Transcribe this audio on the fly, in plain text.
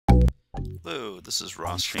Hello, this is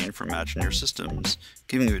Shain from Imagineer Systems,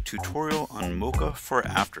 giving you a tutorial on Mocha for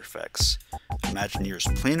After Effects, Imagineer's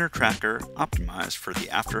planar tracker optimized for the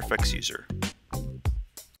After Effects user.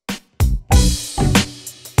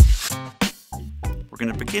 We're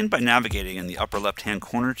going to begin by navigating in the upper left-hand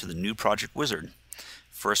corner to the New Project wizard.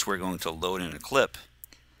 First, we're going to load in a clip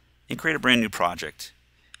and create a brand new project.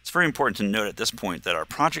 It's very important to note at this point that our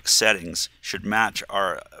project settings should match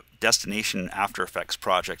our destination After Effects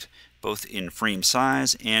project, both in frame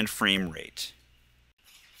size and frame rate.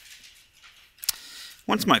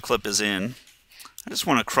 Once my clip is in, I just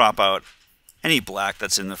want to crop out any black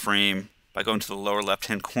that's in the frame by going to the lower left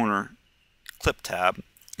hand corner clip tab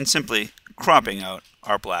and simply cropping out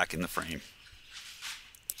our black in the frame.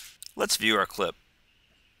 Let's view our clip.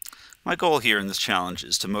 My goal here in this challenge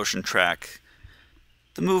is to motion track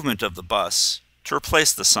the movement of the bus to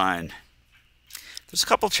replace the sign. There's a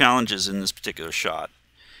couple challenges in this particular shot.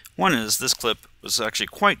 One is this clip was actually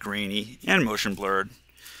quite grainy and motion blurred,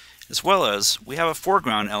 as well as we have a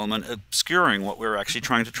foreground element obscuring what we're actually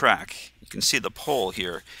trying to track. You can see the pole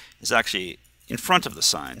here is actually in front of the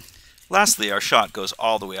sign. Lastly, our shot goes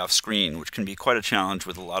all the way off screen, which can be quite a challenge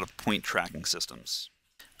with a lot of point tracking systems.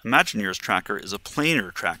 Imagineer's tracker is a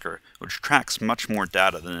planar tracker, which tracks much more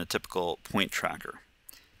data than a typical point tracker.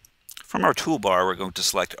 From our toolbar, we're going to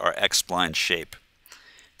select our X-spline shape.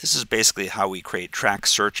 This is basically how we create track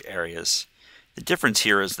search areas. The difference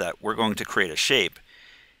here is that we're going to create a shape,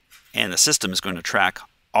 and the system is going to track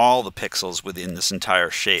all the pixels within this entire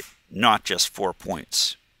shape, not just 4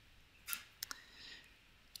 points.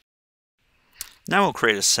 Now we'll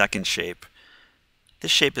create a second shape. This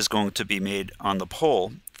shape is going to be made on the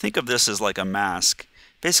pole. Think of this as like a mask.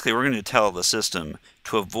 Basically, we're going to tell the system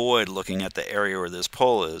to avoid looking at the area where this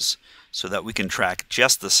pole is so that we can track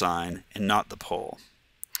just the sign and not the pole.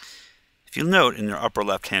 If you'll note in the upper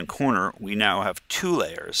left-hand corner, we now have two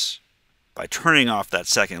layers. By turning off that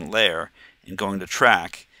second layer and going to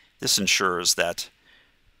track, this ensures that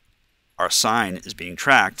our sign is being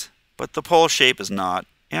tracked, but the pole shape is not.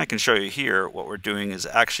 And I can show you here what we're doing is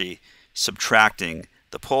actually subtracting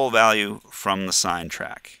the pole value from the sign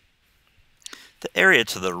track. The area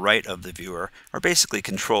to the right of the viewer are basically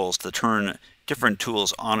controls to turn different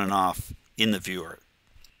tools on and off in the viewer.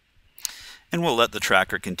 And we'll let the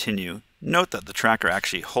tracker continue. Note that the tracker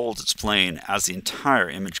actually holds its plane as the entire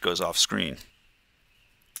image goes off screen.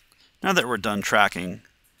 Now that we're done tracking,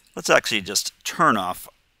 let's actually just turn off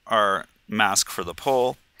our mask for the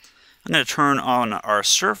pole. I'm going to turn on our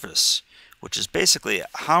surface, which is basically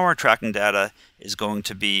how our tracking data is going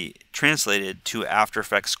to be translated to After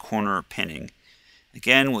Effects corner pinning.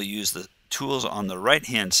 Again, we'll use the tools on the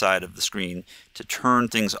right-hand side of the screen to turn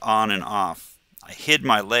things on and off. I hid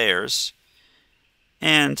my layers,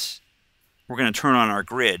 and we're going to turn on our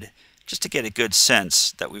grid just to get a good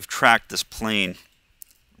sense that we've tracked this plane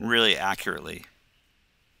really accurately.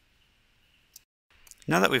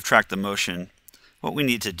 Now that we've tracked the motion, what we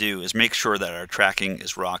need to do is make sure that our tracking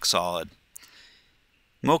is rock solid.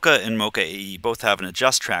 Mocha and Mocha AE both have an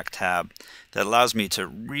Adjust Track tab that allows me to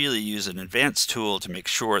really use an advanced tool to make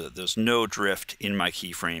sure that there's no drift in my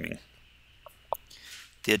keyframing.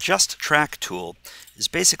 The Adjust Track tool is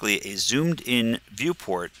basically a zoomed in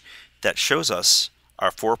viewport that shows us our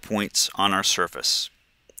 4 points on our surface.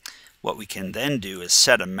 What we can then do is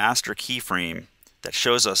set a master keyframe that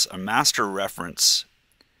shows us a master reference.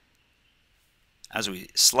 As we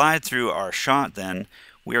slide through our shot then,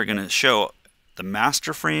 we are going to show the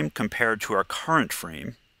master frame compared to our current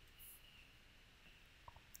frame.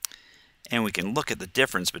 And we can look at the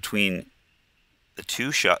difference between the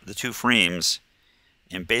two frames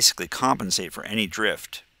and basically compensate for any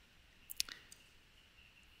drift.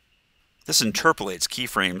 This interpolates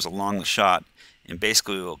keyframes along the shot and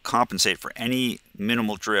basically will compensate for any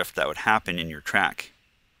minimal drift that would happen in your track.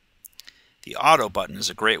 The auto button is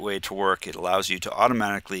a great way to work. It allows you to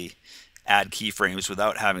automatically add keyframes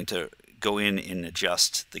without having to go in and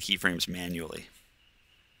adjust the keyframes manually.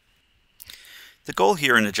 The goal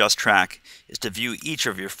here in Adjust Track is to view each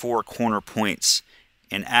of your 4 corner points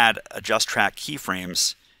and add Adjust Track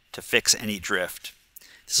keyframes to fix any drift.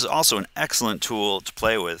 This is also an excellent tool to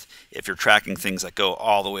play with if you're tracking things that go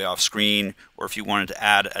all the way off screen, or if you wanted to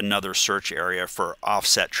add another search area for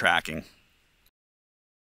offset tracking.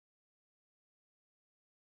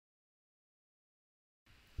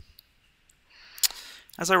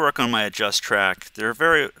 As I work on my Adjust Track, there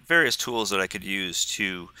are various tools that I could use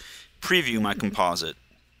to preview my composite.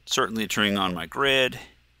 Certainly turning on my grid,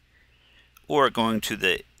 or going to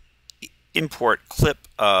the import clip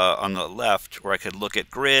on the left, where I could look at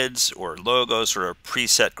grids or logos or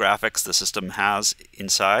preset graphics the system has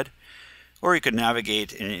inside, Or you could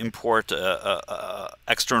navigate and import a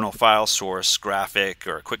external file source, graphic,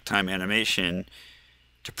 or a QuickTime animation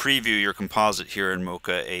to preview your composite here in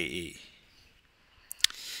Mocha AE.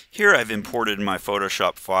 Here I've imported my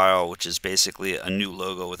Photoshop file, which is basically a new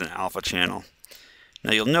logo with an alpha channel.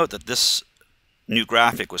 Now you'll note that this new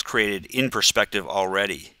graphic was created in perspective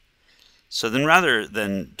already. So then rather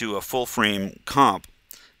than do a full frame comp,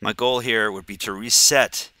 my goal here would be to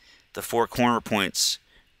reset the 4 corner points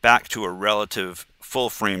back to a relative full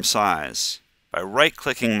frame size. By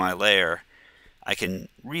right-clicking my layer, I can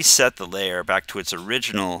reset the layer back to its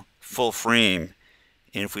original full frame.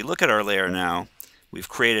 And if we look at our layer now, we've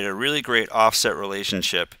created a really great offset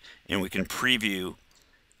relationship, and we can preview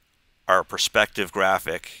our perspective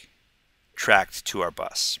graphic tracked to our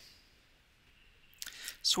bus.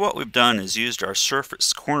 So what we've done is used our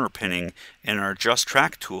surface corner pinning and our adjust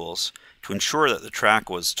track tools to ensure that the track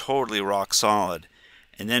was totally rock solid.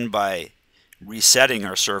 And then by resetting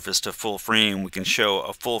our surface to full frame, we can show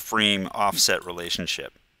a full frame offset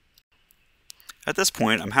relationship. At this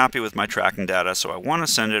point, I'm happy with my tracking data, so I want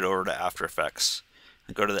to send it over to After Effects.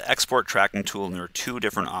 I go to the Export Tracking tool, and there are 2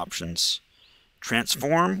 different options.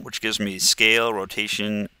 Transform, which gives me scale,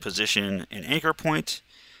 rotation, position, and anchor point,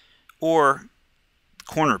 or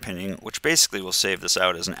corner pinning, which basically will save this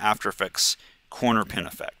out as an After Effects corner pin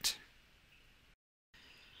effect.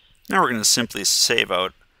 Now we're going to simply save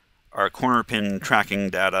out our corner pin tracking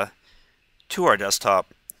data to our desktop.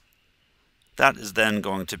 That is then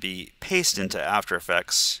going to be pasted into After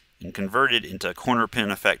Effects and converted into corner pin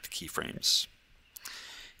effect keyframes.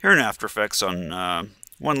 Here in After Effects, on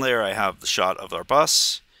one layer I have the shot of our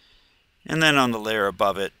bus, and then on the layer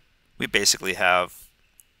above it we basically have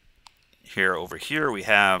over here we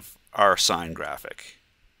have our sign graphic.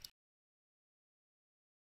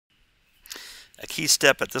 A key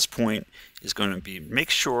step at this point is going to be make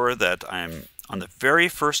sure that I'm on the very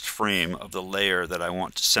first frame of the layer that I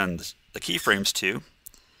want to send the keyframes to.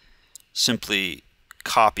 Simply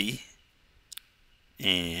copy,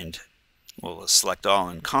 and we'll select all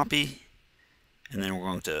and copy, and then we're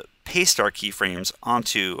going to paste our keyframes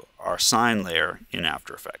onto our sign layer in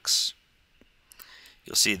After Effects.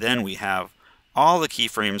 You'll see then we have all the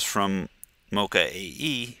keyframes from Mocha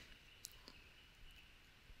AE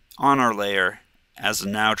on our layer as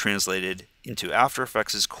now translated into After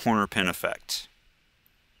Effects' corner pin effect.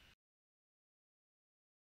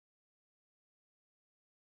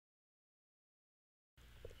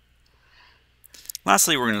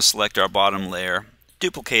 Lastly, we're going to select our bottom layer,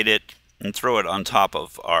 duplicate it, and throw it on top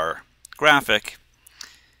of our graphic,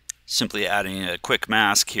 simply adding a quick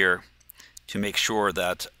mask here to make sure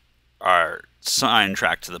that our sign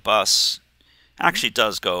track to the bus actually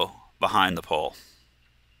does go behind the pole.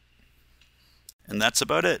 And that's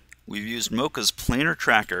about it. We've used Mocha's planar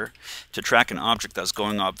tracker to track an object that's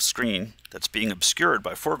going off screen that's being obscured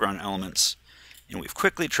by foreground elements, and we've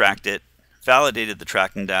quickly tracked it, validated the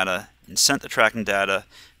tracking data, and sent the tracking data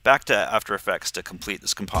back to After Effects to complete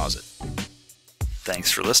this composite.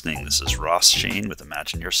 Thanks for listening. This is Shain with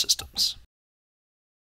Imagine Your Systems.